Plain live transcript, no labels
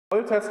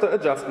Oil tester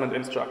adjustment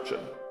instruction.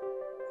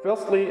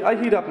 Firstly, I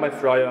heat up my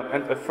fryer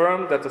and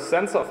affirm that the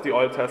sensor of the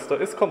oil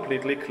tester is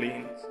completely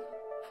cleaned.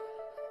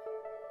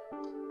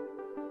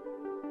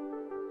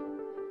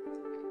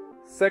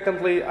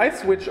 Secondly, I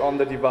switch on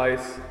the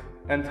device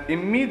and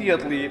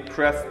immediately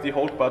press the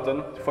hold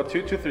button for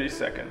 2 to 3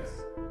 seconds.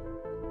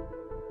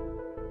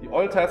 The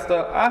oil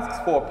tester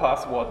asks for a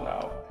password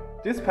now.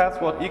 This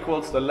password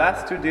equals the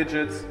last 2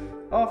 digits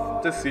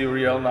of the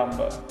serial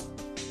number.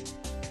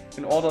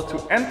 In order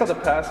to enter the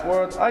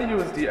password, I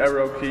use the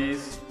arrow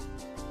keys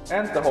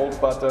and the hold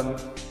button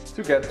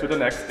to get to the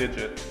next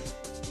digit.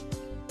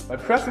 By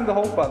pressing the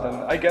hold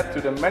button, I get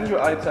to the menu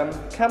item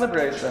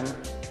Calibration,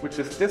 which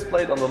is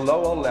displayed on the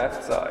lower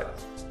left side.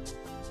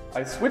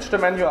 I switch the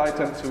menu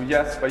item to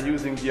Yes by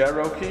using the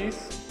arrow keys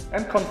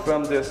and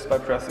confirm this by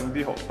pressing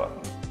the hold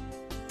button.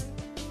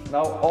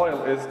 Now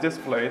oil is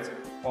displayed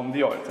on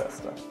the oil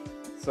tester.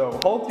 So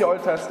hold the oil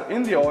tester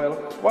in the oil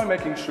while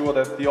making sure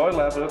that the oil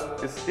level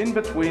is in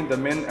between the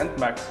min and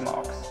max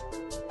marks.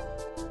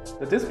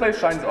 The display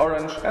shines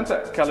orange and the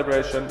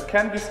calibration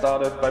can be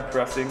started by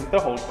pressing the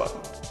hold button.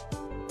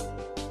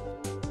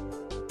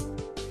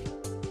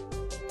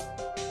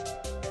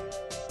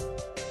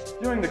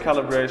 During the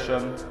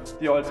calibration,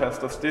 the oil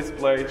tester's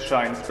display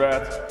shines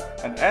red,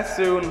 and as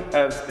soon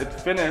as it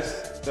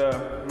finishes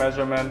the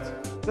measurement,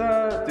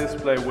 the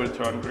display will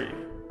turn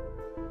green.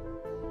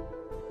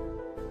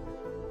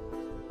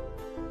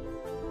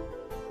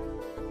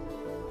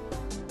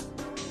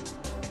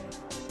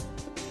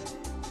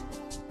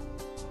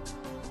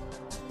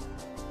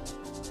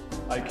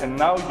 I can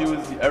now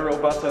use the arrow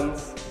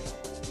buttons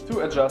to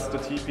adjust the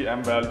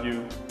TPM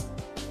value.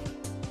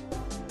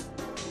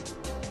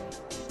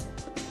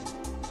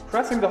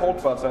 Pressing the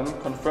hold button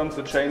confirms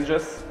the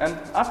changes, and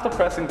after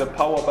pressing the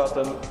power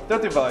button, the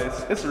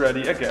device is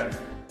ready again.